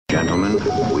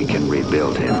gentlemen, we can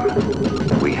rebuild him.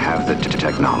 We have the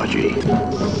technology.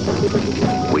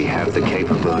 We have the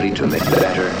capability to make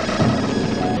better,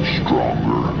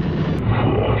 stronger,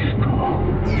 faster.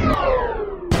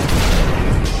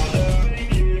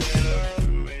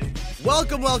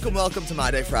 Welcome to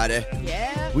My Day Friday.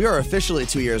 Yeah. We are officially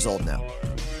 2 years old now.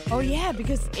 Oh, yeah,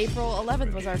 because April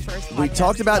 11th was our first podcast. We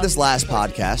talked about this last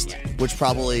podcast, which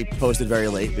probably posted very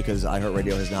late because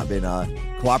iHeartRadio has not been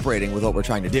cooperating with what we're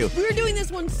trying to do. We were doing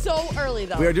this one so early,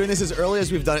 though. We are doing this as early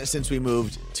as we've done it since we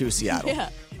moved to Seattle. Yeah.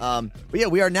 But yeah,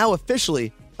 we are now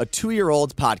officially a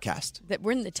 2-year-old podcast. That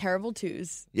we're in the terrible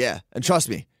twos. Yeah, and trust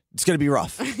me, it's going to be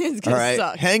rough. It's going to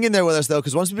suck. Hang in there with us, though,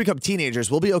 because once we become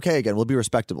teenagers, we'll be okay again. We'll be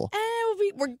respectable.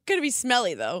 We're going to be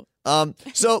smelly, though.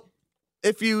 So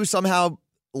if you somehow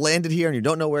landed here and you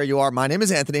don't know where you are, my name is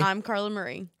Anthony. I'm Carla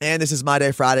Marie. And this is My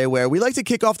Day Friday, where we like to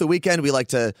kick off the weekend. We like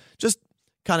to just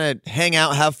kind of hang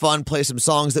out, have fun, play some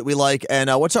songs that we like. And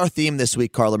what's our theme this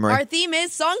week, Carla Marie? Our theme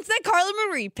is songs that Carla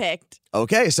Marie picked.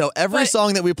 Okay, so every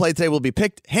song that we play today will be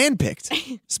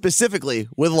handpicked, specifically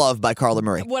with love by Carla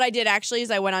Marie. What I did actually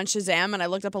is I went on Shazam and I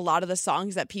looked up a lot of the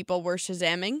songs that people were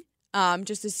Shazamming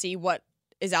just to see what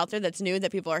is out there that's new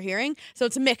that people are hearing. So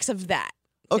it's a mix of that.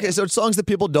 Okay, so it's songs that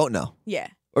people don't know. Yeah.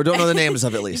 Or don't know the names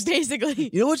of, at least. Basically.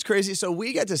 You know what's crazy? So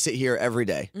we get to sit here every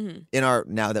day in our,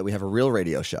 now that we have a real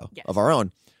radio show of our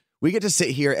own, we get to sit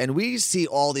here and we see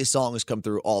all these songs come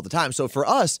through all the time. So for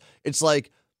us, it's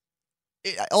like,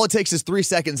 all it takes is 3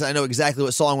 seconds and I know exactly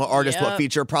what song, what artist, what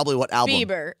feature, probably what album.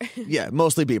 Bieber. Yeah,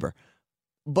 mostly Bieber.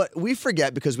 But we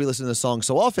forget, because we listen to the song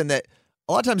so often, that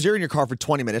a lot of times you're in your car for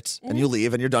 20 minutes and you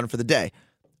leave and you're done for the day.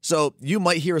 So you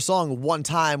might hear a song one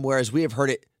time, whereas we have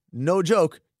heard it, no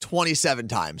joke, 27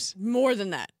 times. More than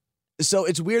that. So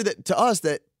it's weird that to us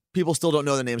that people still don't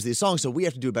know the names of these songs, so we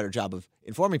have to do a better job of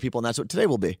informing people, and that's what today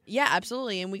will be. Yeah,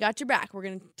 absolutely. And we got your back. We're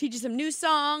going to teach you some new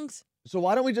songs. So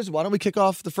why don't we kick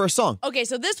off the first song? Okay,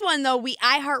 so this one, though,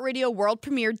 iHeartRadio world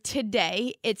premiered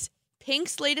today. It's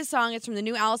Pink's latest song. It's from the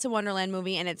new Alice in Wonderland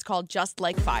movie, and it's called Just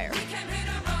Like Fire.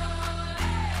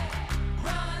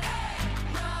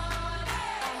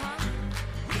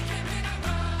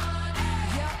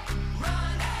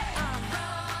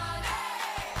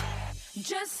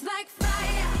 Just like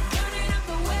fire, burning up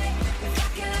the way. If I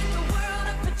can light the world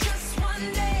up for just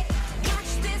one day.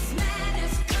 Watch this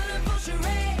madness, colorful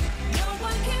charade. No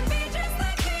one can be just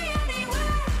like me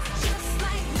anywhere. Just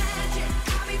like magic,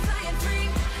 I'll be flying free.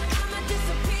 I'ma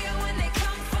disappear when they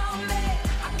come for me.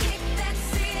 I kick that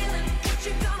ceiling, what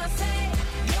you gonna say?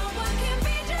 No one can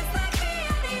be just like me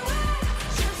anywhere.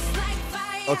 Just like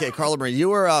fire. Okay, Carla Marie, you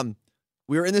were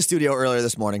we were in the studio earlier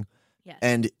this morning,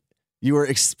 and you were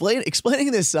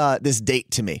explaining this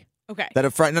date to me. Okay. That a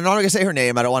friend, I'm not going to say her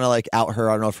name. I don't want to out her.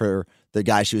 I don't know if the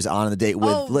guy she was on the date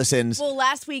with listens. Well,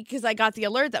 last week, because I got the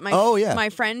alert that my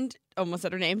friend, almost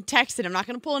said her name, texted. I'm not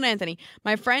going to pull an Anthony.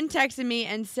 My friend texted me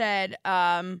and said,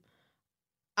 I'm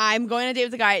going on a date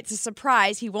with a guy. It's a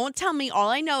surprise. He won't tell me. All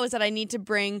I know is that I need to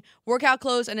bring workout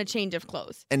clothes and a change of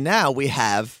clothes. And now we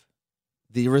have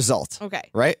the result. Okay.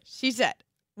 Right? She said,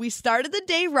 we started the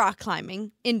day rock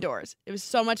climbing indoors. It was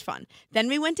so much fun. Then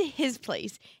we went to his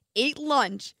place, ate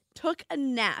lunch, took a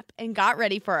nap, and got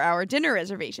ready for our dinner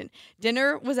reservation.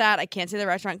 Dinner was at, I can't say the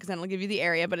restaurant because then I'll give you the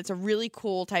area, but it's a really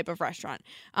cool type of restaurant.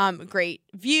 Great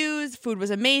views, food was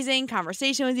amazing,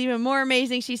 conversation was even more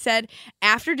amazing, she said.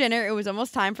 After dinner, it was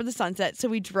almost time for the sunset, so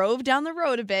we drove down the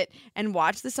road a bit and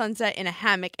watched the sunset in a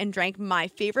hammock and drank my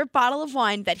favorite bottle of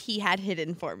wine that he had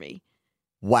hidden for me.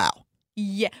 Wow.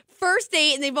 Yeah. First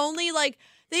date, and they've only,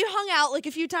 they've hung out,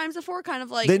 a few times before, kind of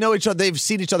They know each other. They've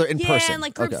seen each other in person. Yeah,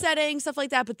 and, group settings, stuff like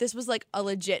that, but this was, a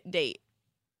legit date.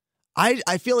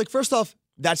 I feel like, first off,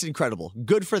 that's incredible.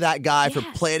 Good for that guy for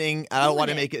planning. I don't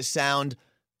want to make it sound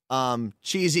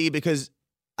cheesy, because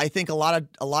I think a lot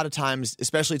of times,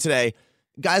 especially today,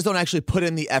 guys don't actually put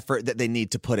in the effort that they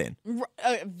need to put in.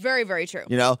 Very, very true.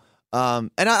 You know?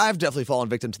 And I've definitely fallen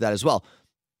victim to that as well.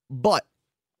 But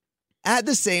at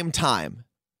the same time,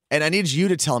 and I need you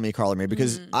to tell me, Carla Marie,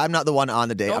 because I'm not the one on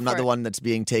the date. I'm not the one that's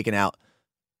being taken out.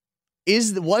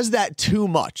 Was that too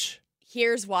much?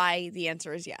 Here's why the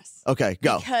answer is yes. Okay,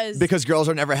 go. Because girls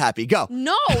are never happy. Go.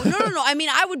 No. I mean,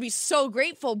 I would be so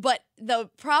grateful, but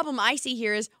the problem I see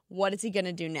here is, what is he going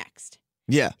to do next?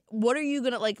 Yeah. What are you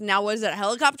going to, now, what is it, a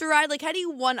helicopter ride? How do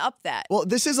you one-up that? Well,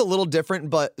 this is a little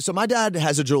different, so my dad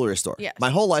has a jewelry store. Yes.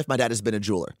 My whole life, my dad has been a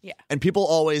jeweler. Yeah. And people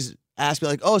always ask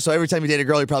me, oh, so every time you date a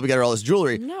girl, you probably get her all this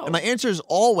jewelry. No. And my answer is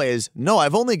always, no,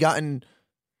 I've only gotten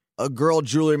a girl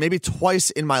jewelry maybe twice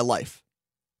in my life.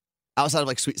 Outside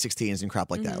of Sweet 16s and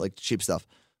crap like that, cheap stuff.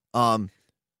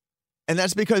 And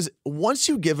that's because once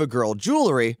you give a girl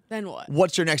jewelry, Then what?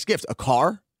 what's your next gift? A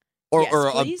car? Or,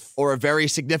 Yes, please. or a very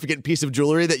significant piece of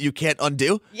jewelry that you can't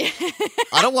undo? Yeah.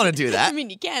 I don't want to do that. I mean,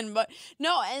 you can, but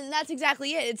no, and that's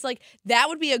exactly it. It's like that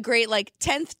would be a great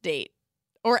 10th date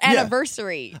or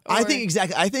anniversary. I or- think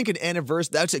exactly. I think an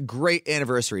anniversary, that's a great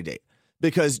anniversary date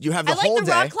because you have the I like whole the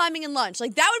day. rock climbing and lunch.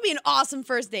 Like that would be an awesome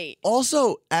first date.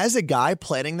 Also, as a guy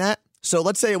planning that, so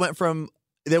let's say they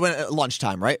went at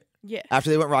lunchtime, right? Yeah. After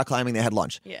they went rock climbing, they had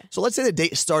lunch. Yeah. So let's say the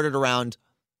date started around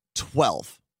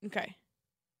 12 Okay.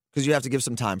 because you have to give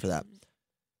some time for that.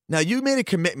 Now, you made a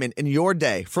commitment in your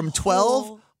day from 12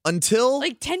 Oh. until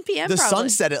Like 10 p.m. the probably.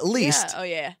 sunset at least. Yeah. Oh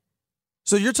yeah.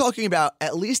 So you're talking about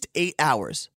at least 8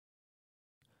 hours.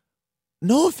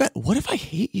 No offense. What if I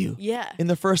hate you Yeah. in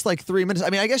the first 3 minutes? I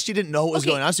mean, I guess you didn't know what was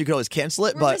Okay. going on, so you could always cancel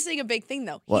it. We're But missing a big thing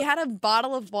though. What? He had a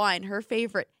bottle of wine, her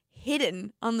favorite,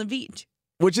 hidden on the beach.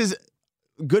 which is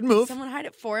a good move. Someone hide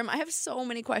it for him. I have so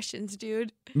many questions,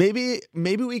 dude. Maybe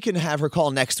we can have her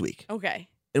call next week Okay.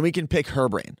 and we can pick her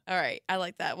brain. All right. I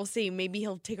like that. We'll see. Maybe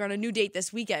he'll take her on a new date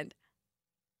this weekend.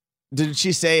 Did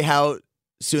she say how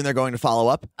soon they're going to follow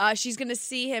up? She's gonna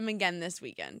see him again this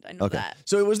weekend. I know Okay. that.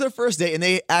 So it was their first date and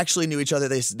they actually knew each other.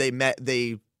 They met.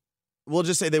 We'll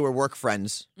just say they were work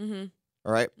friends. Mm-hmm.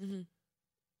 All right? Mhm.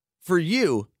 For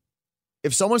you,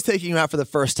 if someone's taking you out for the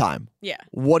first time, Yeah.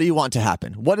 what do you want to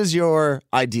happen? What is your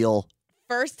ideal?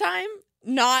 First time,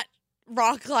 not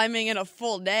rock climbing in a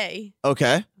full day.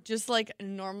 Okay. Just like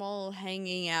normal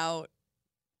hanging out,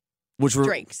 Which were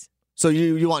drinks. So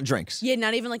you want drinks? Yeah,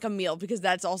 not even like a meal because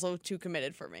that's also too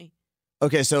committed for me.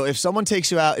 Okay, so if someone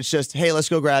takes you out, it's just, hey, let's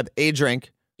go grab a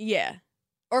drink. Yeah.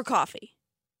 Or coffee.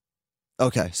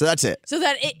 Okay, so that's it. So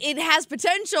that it has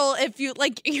potential if you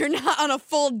you're not on a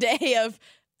full day of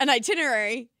an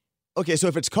itinerary. Okay, so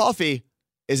if it's coffee,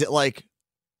 is it like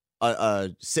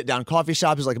a sit-down coffee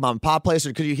shop? Is it like a mom and pop place?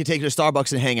 Or could you take you to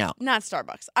Starbucks and hang out? Not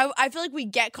Starbucks. I feel like we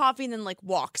get coffee and then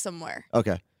walk somewhere.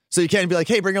 Okay. So you can't be like,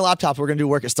 hey, bring your laptop. We're going to do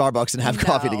work at Starbucks and have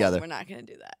coffee No, together. We're not gonna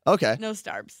do that. Okay. No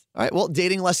Starbs. All right. Well,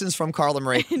 dating lessons from Carla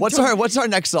Marie. What's Don't- our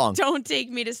next song? Don't take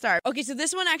me to Starbucks. Okay, so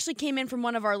this one actually came in from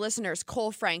one of our listeners,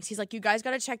 Cole Franks. He's like, you guys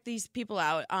got to check these people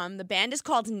out. The band is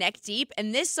called Neck Deep,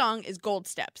 and this song is Gold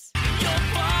Steps. You'll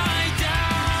find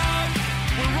out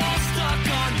we're all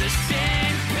stuck on the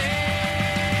same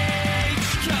page.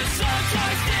 'Cause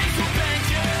sometimes things will bend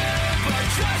you, but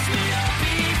trust me, you'll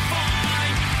be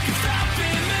fine. 'Cause I've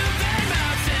been moving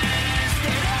mountains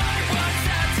that I once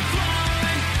had to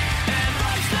climb, and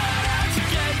life's not out to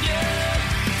get you,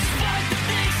 despite the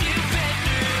things you've been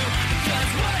through.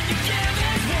 'Cause what you give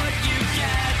is what you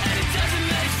get, and it doesn't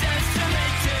make sense to me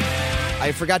too.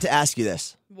 I forgot to ask you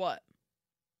this. What?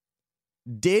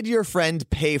 Did your friend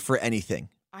pay for anything?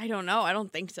 I don't know. I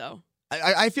don't think so.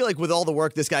 I feel like with all the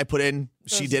work this guy put in,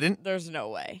 she didn't. There's no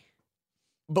way.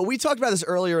 But we talked about this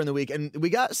earlier in the week, and we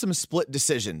got some split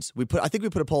decisions. I think we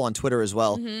put a poll on Twitter as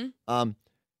well. Mm-hmm.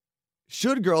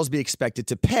 Should girls be expected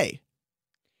to pay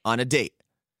on a date?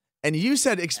 And you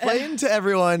said, explain to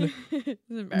everyone,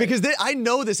 because I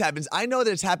know this happens. I know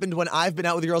that it's happened when I've been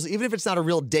out with girls, even if it's not a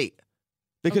real date.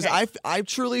 Because Okay. I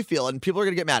truly feel, and people are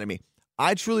going to get mad at me,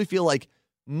 I truly feel like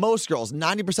most girls,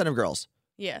 90% of girls,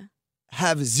 Yeah.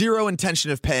 have zero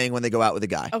intention of paying when they go out with a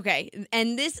guy. Okay.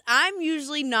 And I'm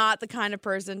usually not the kind of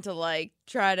person to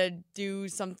try to do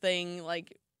something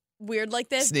weird like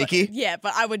this. but- Sneaky? yeah,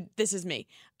 but this is me.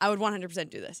 I would 100%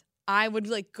 do this. I would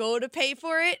go to pay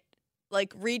for it,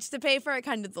 reach to pay for it,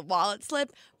 kind of the wallet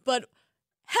slip, but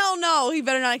hell no, he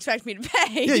better not expect me to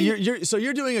pay. Yeah,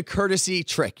 you're doing a courtesy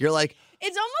trick. You're like,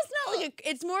 It's almost not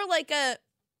it's more like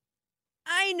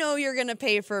I know you're going to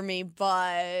pay for me,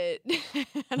 but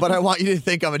but I want you to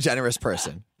think I'm a generous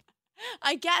person.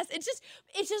 I guess it's just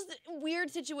a weird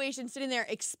situation sitting there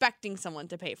expecting someone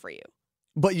to pay for you.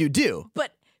 But you do.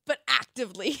 But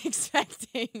actively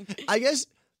expecting. I guess,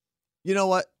 you know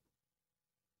what?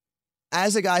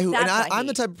 As a guy who, That's and what I I'm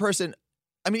the hate. type of person,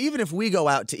 I mean, even if we go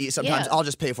out to eat, sometimes Yeah. I'll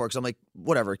just pay for it because I'm like,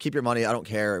 whatever, keep your money. I don't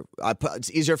care.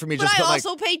 It's easier for me But just to I put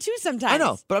also pay too sometimes. I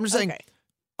know, but I'm just saying, Okay.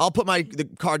 I'll put the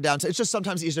card down. It's just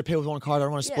sometimes easier to pay with one card. I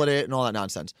don't want to split it and all that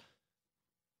nonsense.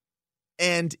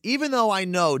 And even though I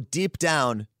know deep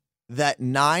down that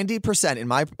 90%, in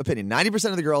my opinion,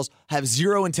 90% of the girls have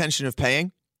zero intention of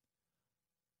paying,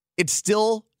 it's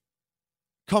still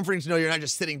comforting to know you're not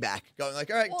just sitting back going all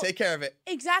right, Well, take care of it.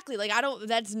 Exactly.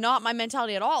 That's not my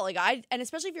mentality at all. And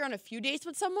especially if you're on a few dates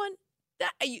with someone,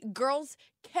 girls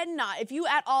cannot, if you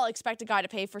at all expect a guy to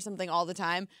pay for something all the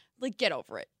time, get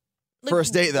over it.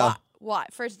 First date, though. Why?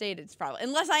 First date, it's probably,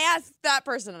 unless I ask that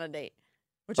person on a date,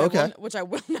 which Okay. which I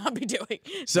will not be doing.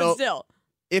 So- But still.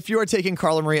 If you are taking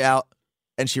Carla Marie out,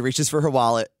 and she reaches for her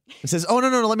wallet and says, "Oh, no,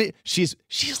 let me." She's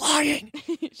lying.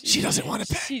 She doesn't want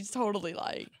to pay. She's totally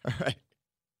lying. All right.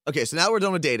 Okay, so now we're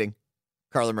done with dating,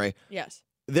 Carla Marie. Yes.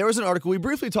 There was an article we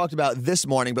briefly talked about this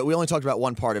morning, but we only talked about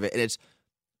one part of it, and it's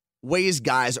ways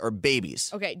guys are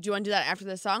babies. Okay. Do you want to do that after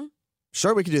this song?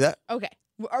 Sure, we can do that. Okay.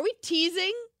 Are we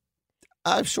teasing?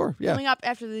 Sure, yeah. Coming up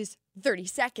after these 30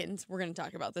 seconds, we're going to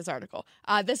talk about this article.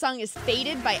 This song is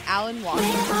Faded by Alan Walker.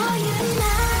 Where are you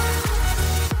now?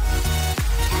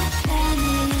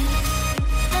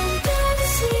 Under the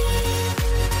sea,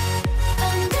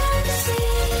 under the sea.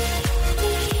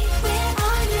 Where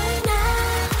are you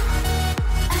now?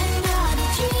 Another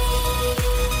dream.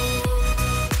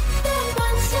 The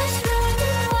monsters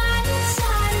running wild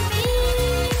inside of me.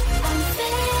 I'm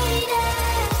faded.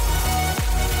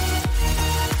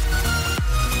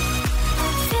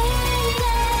 I'm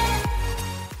faded.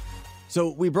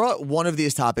 So we brought one of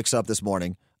these topics up this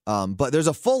morning, but there's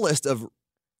a full list of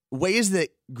ways that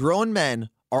grown men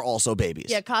are also babies.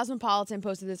 Yeah, Cosmopolitan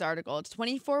posted this article. It's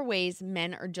 24 ways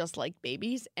men are just like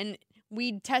babies. And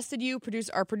we tested you,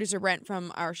 our producer Brent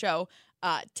from our show,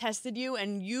 tested you,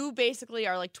 and you basically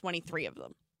are like 23 of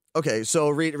them. Okay, so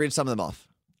read some of them off.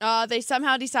 They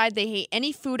somehow decide they hate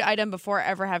any food item before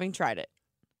ever having tried it.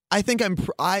 I think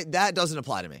that doesn't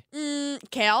apply to me.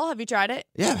 Kale, have you tried it?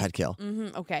 Yeah, I've had kale.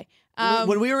 Okay.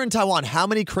 When we were in Taiwan, how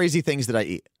many crazy things did I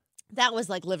eat? That was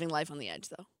like living life on the edge,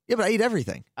 though. Yeah, but I eat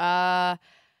everything.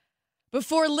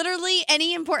 Before literally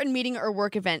any important meeting or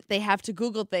work event, they have to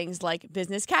Google things like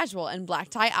business casual and black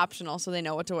tie optional so they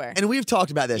know what to wear. And we've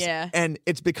talked about this. Yeah. And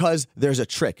it's because there's a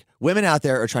trick. Women out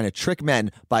there are trying to trick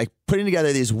men by putting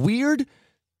together these weird,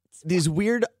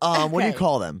 what do you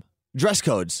call them? Dress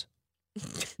codes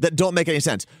that don't make any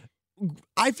sense.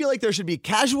 I feel like there should be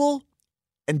casual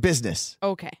and business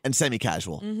Okay. and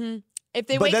semi-casual. Mm-hmm. If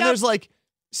they But wake then up, there's like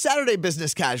Saturday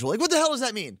business casual. Like, what the hell does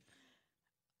that mean?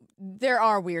 there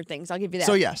are weird things. I'll give you that.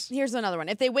 So, yes. Here's another one.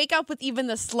 If they wake up with even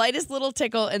the slightest little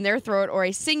tickle in their throat or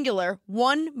a singular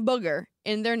one booger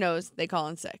in their nose, they call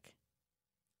in sick.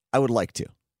 I would like to.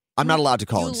 I'm not allowed to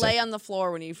call in You lay sick. on the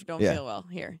floor when you don't Yeah. feel well.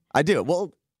 Here. I do.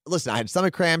 Well, listen, I had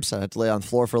stomach cramps. I had to lay on the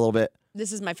floor for a little bit.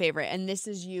 This is my favorite, and this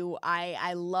is you.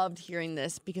 I loved hearing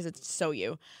this because it's so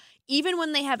you. Even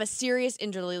when they have a serious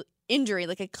injury,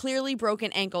 like a clearly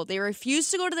broken ankle, they refuse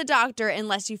to go to the doctor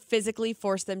unless you physically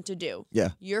force them to do. Yeah.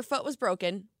 Your foot was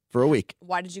broken. For a week.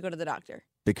 Why did you go to the doctor?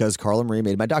 Because Carla Marie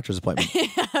made my doctor's appointment.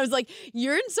 I was like,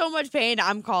 you're in so much pain,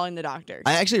 I'm calling the doctor.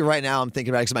 I actually, right now, I'm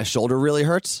thinking about it because my shoulder really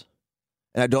hurts.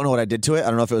 And I don't know what I did to it. I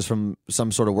don't know if it was from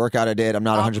some sort of workout I did. I'm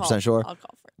not 100% sure. I'll call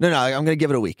for it. No, I'm going to give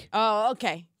it a week. Oh,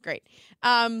 okay. Great.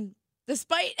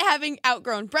 Despite having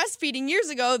outgrown breastfeeding years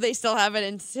ago, they still have an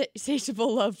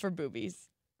insatiable love for boobies,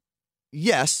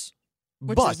 Yes,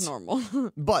 which but is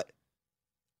normal. But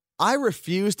I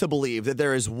refuse to believe that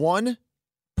there is one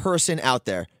person out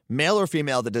there, male or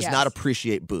female, that does Yes. not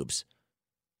appreciate boobs.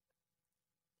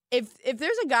 If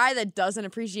there's a guy that doesn't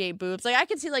appreciate boobs, like I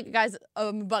could see like a guy's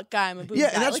a butt guy, I'm a boob Yeah,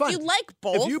 guy. and that's like fine. you like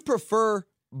both. If you prefer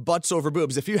butts over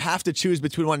boobs, if you have to choose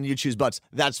between one and you choose butts,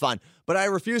 that's fine. But I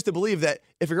refuse to believe that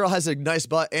if a girl has a nice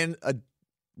butt and a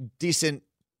decent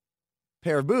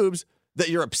pair of boobs, that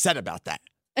you're upset about that.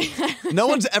 No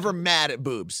one's ever mad at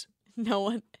boobs. No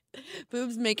one.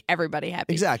 Boobs make everybody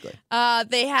happy. Exactly.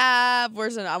 They have.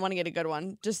 I want to get a good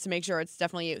one just to make sure it's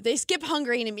definitely you. They skip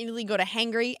hungry and immediately go to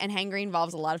hangry, and hangry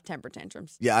involves a lot of temper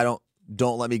tantrums. Yeah,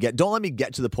 don't let me get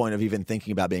to the point of even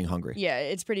thinking about being hungry. Yeah,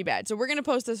 it's pretty bad. So we're gonna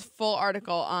post this full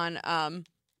article on CM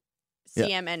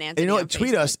and Anthony. And you know on what?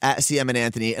 Tweet Facebook. us at CM and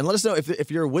Anthony and let us know if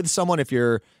you're with someone, if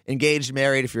you're engaged,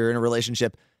 married, if you're in a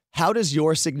relationship. How does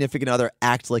your significant other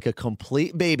act like a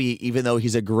complete baby even though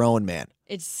he's a grown man?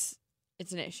 It's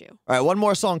an issue. All right, one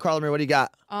more song, Carla Marie. What do you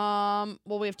got? Well,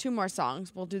 we have two more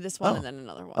songs. We'll do this one Oh. and then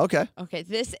another one. Okay. Okay,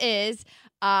 this is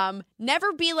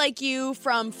Never Be Like You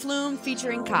from Flume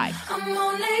featuring Kai. I'm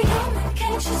only human,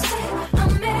 can't you see? I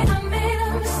made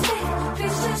a mistake.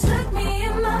 Please just look me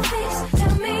in my face.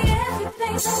 Tell me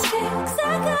everything's okay. 'Cause I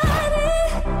got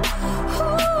it.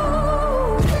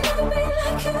 Ooh, never be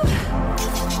like you.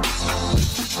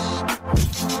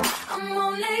 I'm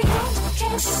only human,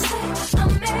 can't you see? I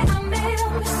made a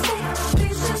mistake.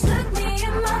 Please just look me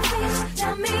in my face.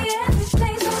 Tell me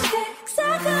everything's okay. 'Cause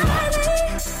I got it.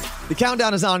 The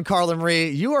countdown is on, Carla Marie.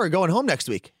 You are going home next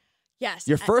week. Yes.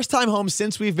 Your first time home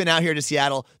since we've been out here to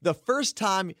Seattle. The first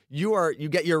time you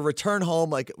get your return home.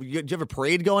 Like, do you have a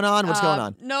parade going on? What's going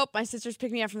on? Nope. My sister's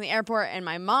picking me up from the airport, and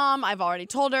my mom, I've already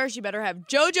told her she better have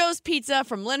JoJo's Pizza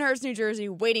from Lyndhurst, New Jersey,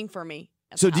 waiting for me.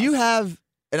 at So the do you house. have?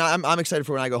 And I'm excited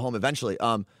for when I go home eventually.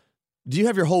 Do you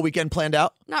have your whole weekend planned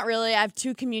out? Not really. I have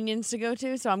 2 communions to go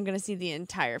to, so I'm going to see the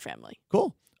entire family.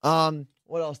 Cool.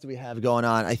 What else do we have going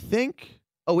on? I think,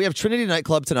 we have Trinity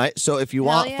Nightclub tonight. So if you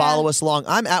Hell want, yeah. follow us along.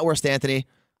 I'm at Worst Anthony.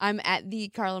 I'm at the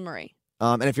Carla Murray.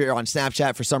 And if you're on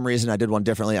Snapchat, for some reason, I did one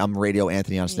differently. I'm Radio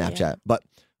Anthony on Snapchat. Yeah. But,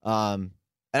 and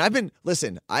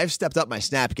I've stepped up my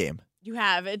Snap game. You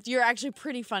have. You're actually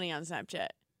pretty funny on Snapchat.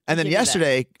 And then Give you that.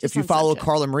 yesterday, Just if you on follow Snapchat.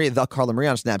 Carla Marie, the Carla Marie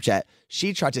on Snapchat,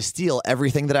 she tried to steal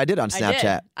everything that I did on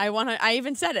Snapchat. I did. I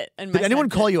even said it. In my Did anyone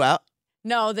Snapchat. call you out?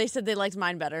 No, they said they liked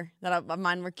mine better. That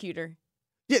mine were cuter.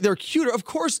 Yeah, they're cuter. Of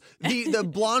course, the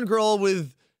blonde girl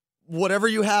with whatever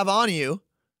you have on you,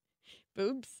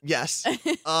 Boobs. yes,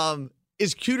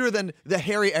 is cuter than the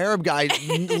hairy Arab guy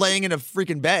laying in a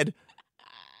freaking bed.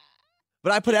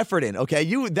 But I put effort in, okay?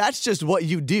 That's just what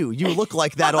you do. You look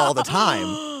like that all the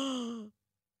time.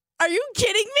 Are you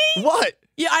kidding me? What?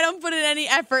 Yeah, I don't put in any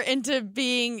effort into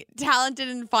being talented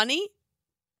and funny.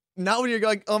 Not when you're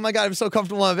going, oh my God, I'm so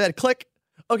comfortable on my bed. Click.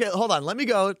 Okay, hold on. Let me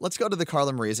go. Let's go to the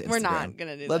Carla Marie's Instagram. We're not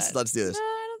gonna do Let's that. Let's do this. No,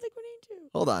 I don't think we need to.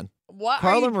 Hold on. What?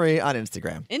 Carla Marie on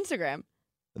Instagram. Instagram.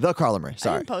 The Carla Marie. I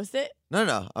Sorry. didn't post it. No.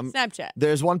 Snapchat.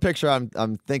 There's one picture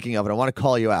I'm thinking of, and I want to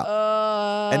call you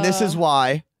out. And this is Uh,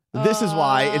 why. This is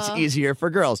why it's easier for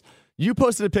girls. You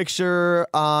posted a picture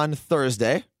on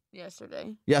Thursday,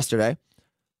 yesterday.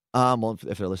 Well,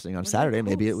 if they're listening on What did I Saturday,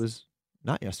 maybe it post? was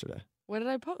not yesterday. What did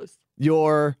I post?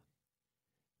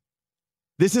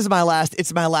 It's my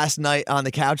last night on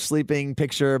the couch sleeping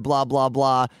picture, blah, blah,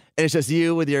 blah. And it's just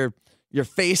you with your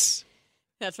face.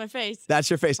 That's my face. That's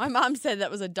your face. My mom said that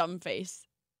was a dumb face.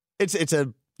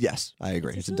 Yes, I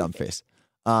agree. It's a smooth dumb face.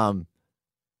 face.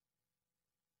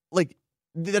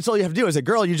 That's all you have to do as a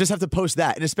girl. You just have to post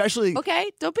that. And especially Okay,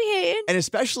 don't be hating. And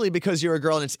especially because you're a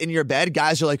girl and it's in your bed,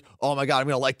 guys are like, oh my God, I'm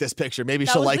going to like this picture. Maybe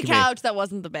That she'll was like the me. couch. That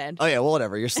wasn't the bed. Oh, yeah, well,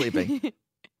 whatever. You're sleeping.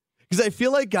 Because I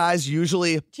feel like guys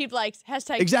usually, Cheap likes.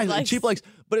 Hashtag exactly, cheap likes.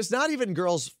 but it's not even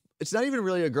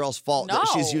really a girl's fault that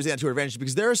she's No. using that to her advantage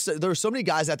because there are so many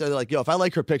guys out there that are like, yo, if I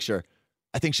like her picture,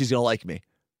 I think she's going to like me.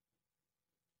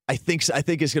 I think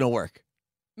it's going to work.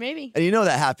 Maybe. And you know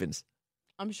that happens.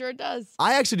 I'm sure it does.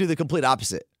 I actually do the complete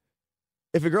opposite.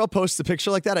 If a girl posts a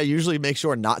picture like that, I usually make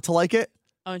sure not to like it.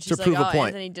 Oh, and she's like, prove a oh, point.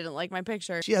 Anthony didn't like my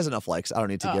picture. She has enough likes. I don't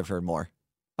need to Oh. give her more.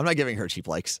 I'm not giving her cheap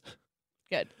likes.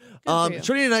 Good. Good for you.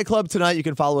 Trinity Nightclub tonight. You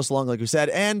can follow us along, like we said.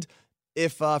 And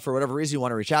if for whatever reason you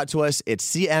want to reach out to us, it's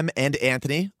CM and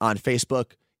Anthony on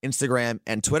Facebook, Instagram,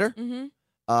 and Twitter.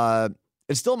 Mm-hmm.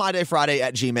 It's still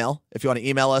MyDayFriday@gmail. If you want to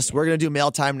email us, we're going to do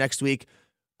mail time next week.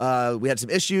 We had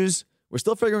some issues. We're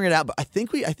still figuring it out, but I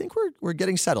think we're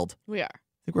getting settled. We are.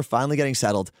 I think we're finally getting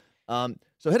settled. So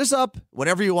hit us up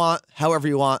whenever you want, however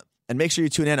you want, and make sure you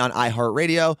tune in on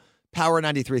iHeartRadio. Power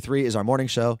 93.3 is our morning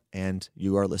show, and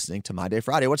you are listening to My Day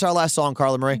Friday. What's our last song,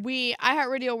 Carla Marie?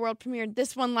 iHeartRadio World premiered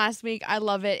this one last week. I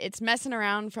love it. It's Messin'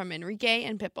 Around from Enrique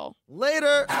and Pitbull.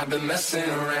 Later. I've been messing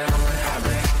around. I've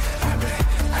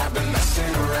been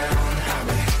messing around.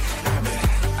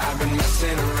 I've been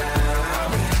messing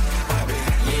around.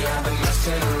 Yeah, I've been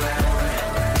messing around.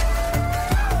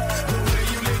 The way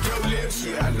you lick your lips,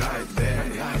 yeah, I like that.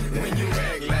 When you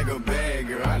act like a bad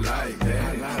girl, I like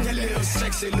that. That little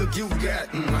sexy look you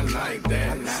got, I like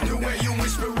that. The way you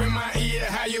whisper in my ear,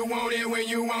 how you want it when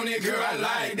you want it, girl, I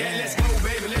like that. Let's go,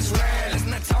 baby, let's ride. Let's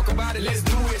not talk about it, let's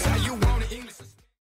do it. How you